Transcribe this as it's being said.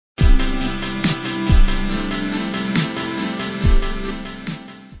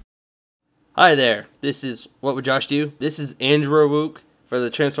Hi there, this is What Would Josh Do? This is AndroWook for the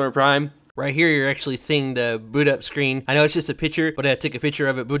Transformer Prime. Right here you're actually seeing the boot up screen. I know it's just a picture, but I took a picture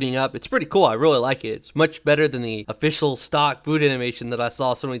of it booting up. It's pretty cool, I really like it. It's much better than the official stock boot animation that I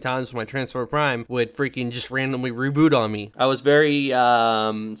saw so many times when my Transformer Prime would freaking just randomly reboot on me. I was very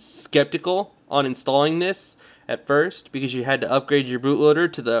skeptical on installing this at first because you had to upgrade your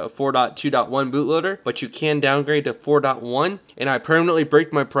bootloader to the 4.2.1 bootloader, but you can downgrade to 4.1, and I permanently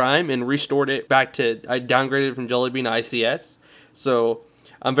bricked my Prime and restored it back to, I downgraded from Jelly Bean to ICS. So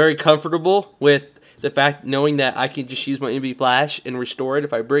I'm very comfortable with the fact knowing that I can just use my NV Flash and restore it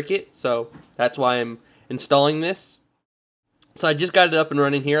if I brick it. So that's why I'm installing this. So I just got it up and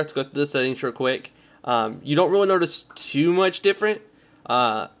running here. Let's go through the settings real quick. You don't really notice too much different,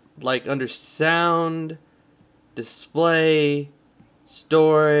 like under sound, display,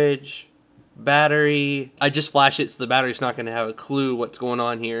 storage, battery. I just flash it so the battery's not going to have a clue what's going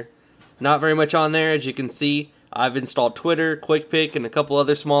on here. Not very much on there, as you can see. I've installed Twitter, QuickPick, and a couple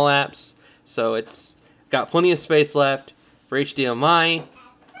other small apps, so it's got plenty of space left for HDMI.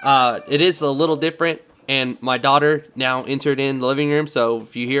 It is a little different, and my daughter now entered in the living room, so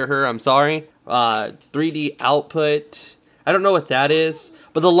if you hear her, I'm sorry. 3D output, I don't know what that is,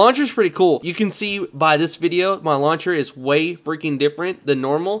 but the launcher is pretty cool. You can see by this video, my launcher is way freaking different than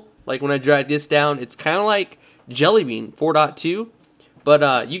normal. Like when I drag this down, it's kind of like Jelly Bean 4.2.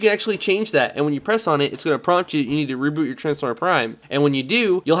 But you can actually change that, and when you press on it, it's going to prompt you need to reboot your Transformer Prime. And when you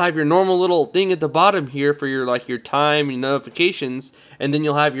do, you'll have your normal little thing at the bottom here for your your time and notifications, and then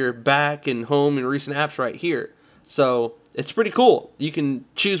you'll have your back and home and recent apps right here. So it's pretty cool. You can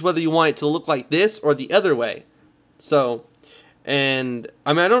choose whether you want it to look like this or the other way. So, and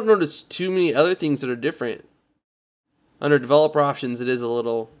I mean, I don't notice too many other things that are different. Under developer options, it is a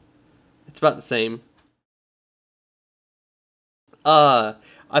little, it's about the same. I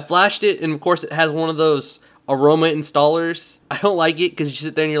flashed it, and of course it has one of those aroma installers. I don't like it because you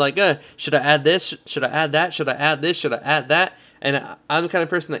sit there and you're like, should I add this? Should I add that? Should I add this? Should I add that? And I'm the kind of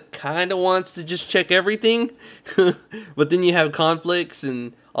person that kind of wants to just check everything, but then you have conflicts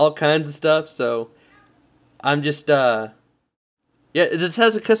and all kinds of stuff, so I'm just, yeah, this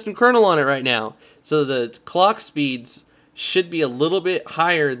has a custom kernel on it right now, so the clock speeds should be a little bit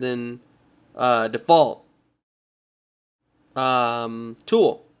higher than default.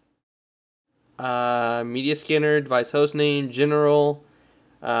 Tool, media scanner, device host name, general,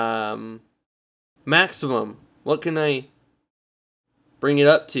 maximum. What can I bring it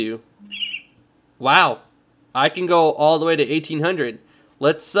up to? Wow, I can go all the way to 1800.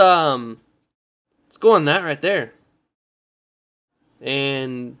 Let's go on that right there,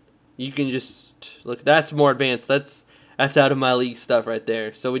 and you can just look. That's more advanced. That's out of my league stuff right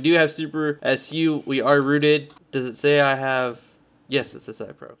there. So we do have Super SU. We are rooted. Does it say I have? Yes, it says I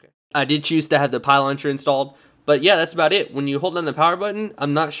have Pro. Okay. I did choose to have the Pi Launcher installed. But yeah, that's about it. When you hold down the power button,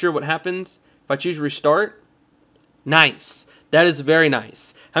 I'm not sure what happens. If I choose restart, nice. That is very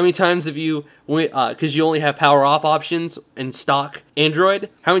nice. How many times have you, because you only have power off options in stock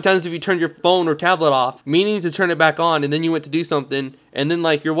Android, how many times have you turned your phone or tablet off, meaning to turn it back on, and then you went to do something, and then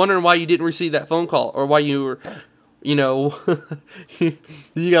you're wondering why you didn't receive that phone call, or why you were, you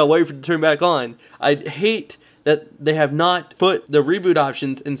gotta wait for it to turn back on. I hate that they have not put the reboot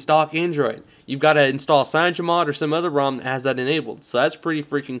options in stock Android. You've got to install CyanogenMod or some other ROM that has that enabled. So that's pretty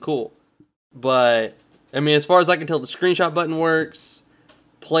freaking cool. But, I mean, as far as I can tell, the screenshot button works.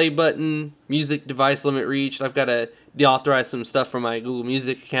 Play button, music device limit reached. I've got to deauthorize some stuff from my Google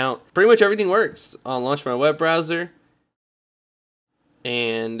Music account. Pretty much everything works. I'll launch my web browser.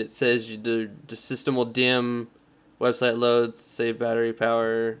 And it says the system will dim. Website loads, save battery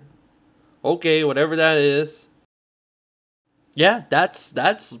power. Okay, whatever that is. Yeah, that's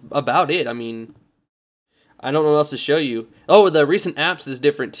about it. I mean, I don't know what else to show you. Oh, the recent apps is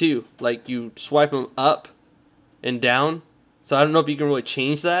different too. Like you swipe them up and down. So I don't know if you can really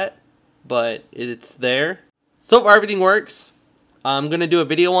change that, but it's there. So far everything works. I'm going to do a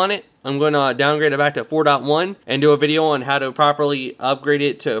video on it. I'm going to downgrade it back to 4.1 and do a video on how to properly upgrade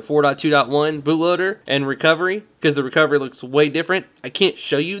it to 4.2.1 bootloader and recovery, because the recovery looks way different. I can't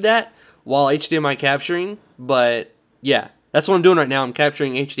show you that while HDMI capturing, but yeah, that's what I'm doing right now. I'm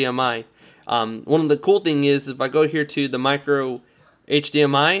capturing HDMI. One of the cool thing is if I go here to the micro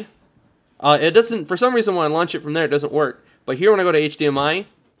HDMI, it doesn't, for some reason when I launch it from there, it doesn't work. But here when I go to HDMI,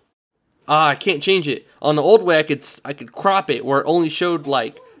 I can't change it. On the old way, I could crop it where it only showed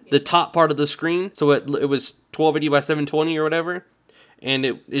the top part of the screen, so it was 1280 by 720 or whatever, and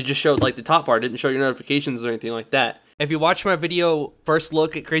it just showed the top part. It didn't show your notifications or anything like that. If you watch my video, first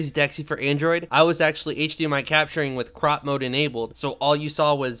look at Crazy Taxi for Android, I was actually HDMI capturing with crop mode enabled, so all you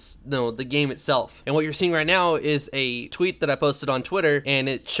saw was, the game itself. And what you're seeing right now is a tweet that I posted on Twitter, and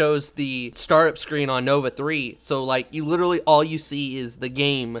it shows the startup screen on Nova 3. So like, you literally, all you see is the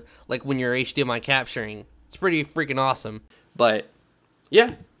game, like when you're HDMI capturing. It's pretty freaking awesome. But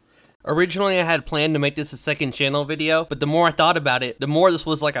yeah. Originally, I had planned to make this a second channel video, but the more I thought about it, the more this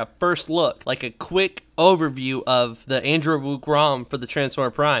was like a first look, like a quick overview of the AndroWook ROM for the Transformer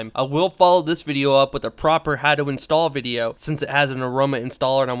Prime. I will follow this video up with a proper how to install video since it has an aroma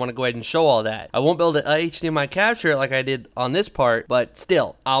installer and I want to go ahead and show all that. I won't be able to HDMI capture it like I did on this part, but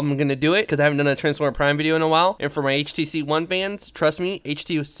still, I'm going to do it because I haven't done a Transformer Prime video in a while. And for my HTC One fans, trust me,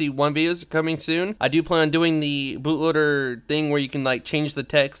 HTC One videos are coming soon. I do plan on doing the bootloader thing where you can like change the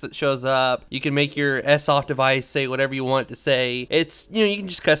text that shows up. You can make your S-off device say whatever you want it to say. It's, you can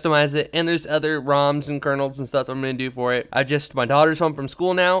just customize it, and there's other ROMs and kernels and stuff that I'm gonna do for it. My daughter's home from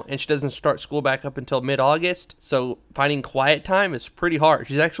school now, and she doesn't start school back up until mid-August, so finding quiet time is pretty hard.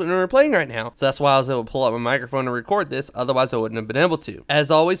 She's actually never playing right now, so that's why I was able to pull out my microphone and record this, otherwise I wouldn't have been able to. As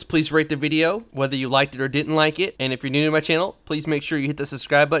always, please rate the video, whether you liked it or didn't like it, and if you're new to my channel, please make sure you hit the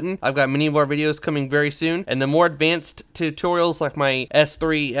subscribe button. I've got many of our videos coming very soon, and the more advanced tutorials like my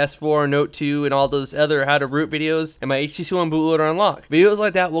S3, S4, Note 2, and all those other how to root videos, and my HTC One bootloader unlock. Videos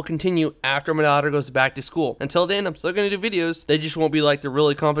like that will continue after my daughter goes back to school. Until then, I'm still going to do videos. They just won't be like the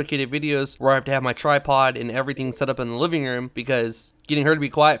really complicated videos where I have to have my tripod and everything set up in the living room, because getting her to be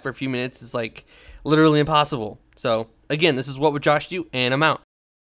quiet for a few minutes is like literally impossible. So again, this is What Would Josh Do, and I'm out.